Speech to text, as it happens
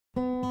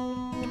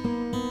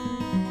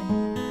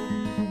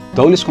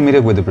Dole is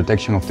committed with the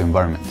protection of the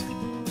environment.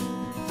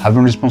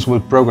 Having responsible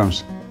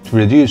programs to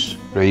reduce,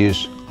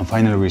 reuse, and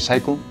finally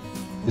recycle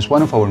is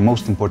one of our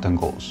most important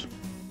goals.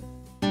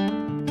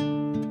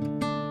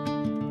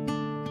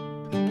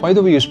 Why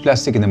do we use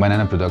plastic in the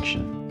banana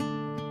production?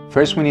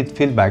 First, we need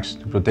field bags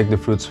to protect the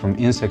fruits from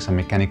insects and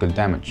mechanical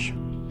damage.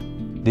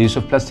 The use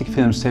of plastic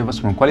film saves us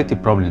from quality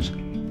problems,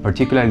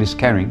 particularly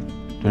scarring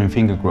during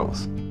finger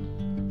growth.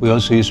 We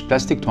also use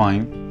plastic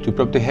twine to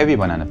prop the heavy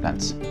banana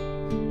plants.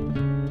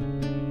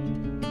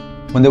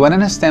 When the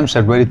banana stems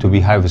are ready to be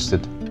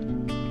harvested,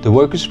 the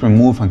workers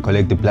remove and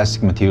collect the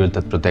plastic material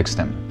that protects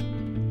them.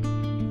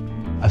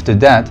 After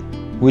that,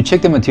 we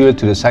check the material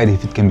to decide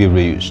if it can be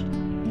reused.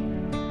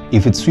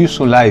 If its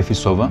useful life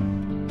is over,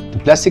 the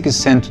plastic is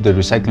sent to the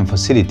recycling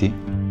facility,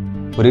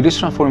 where it is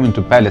transformed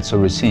into pellets or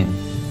resin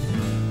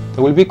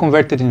that will be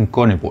converted into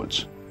corner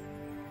boards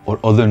or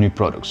other new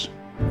products.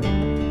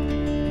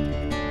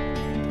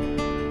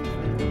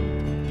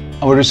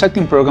 Our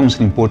recycling program is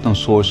an important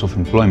source of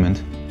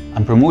employment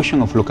and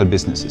promotion of local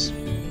businesses.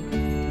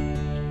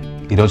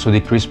 It also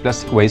decreases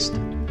plastic waste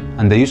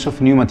and the use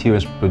of new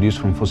materials produced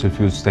from fossil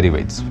fuels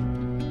derivatives.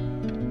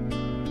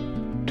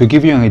 To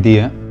give you an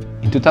idea,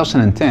 in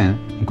 2010,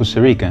 in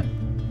Costa Rica,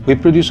 we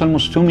produced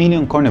almost 2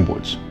 million corner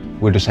boards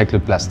with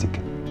recycled plastic.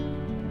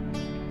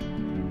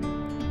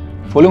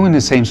 Following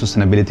the same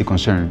sustainability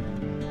concern,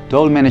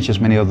 Dole manages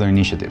many other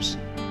initiatives.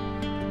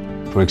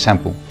 For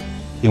example,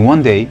 in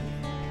one day,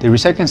 the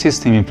recycling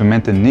system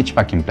implemented in each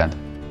packing plant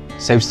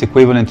saves the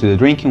equivalent to the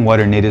drinking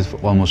water needed for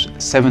almost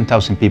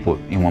 7,000 people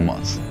in 1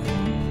 month.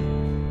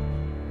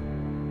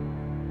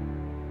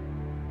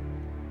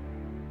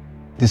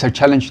 These are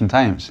challenging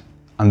times,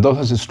 and Dole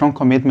has a strong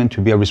commitment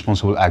to be a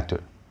responsible actor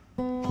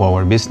for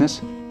our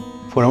business,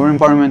 for our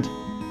environment,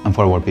 and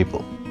for our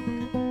people.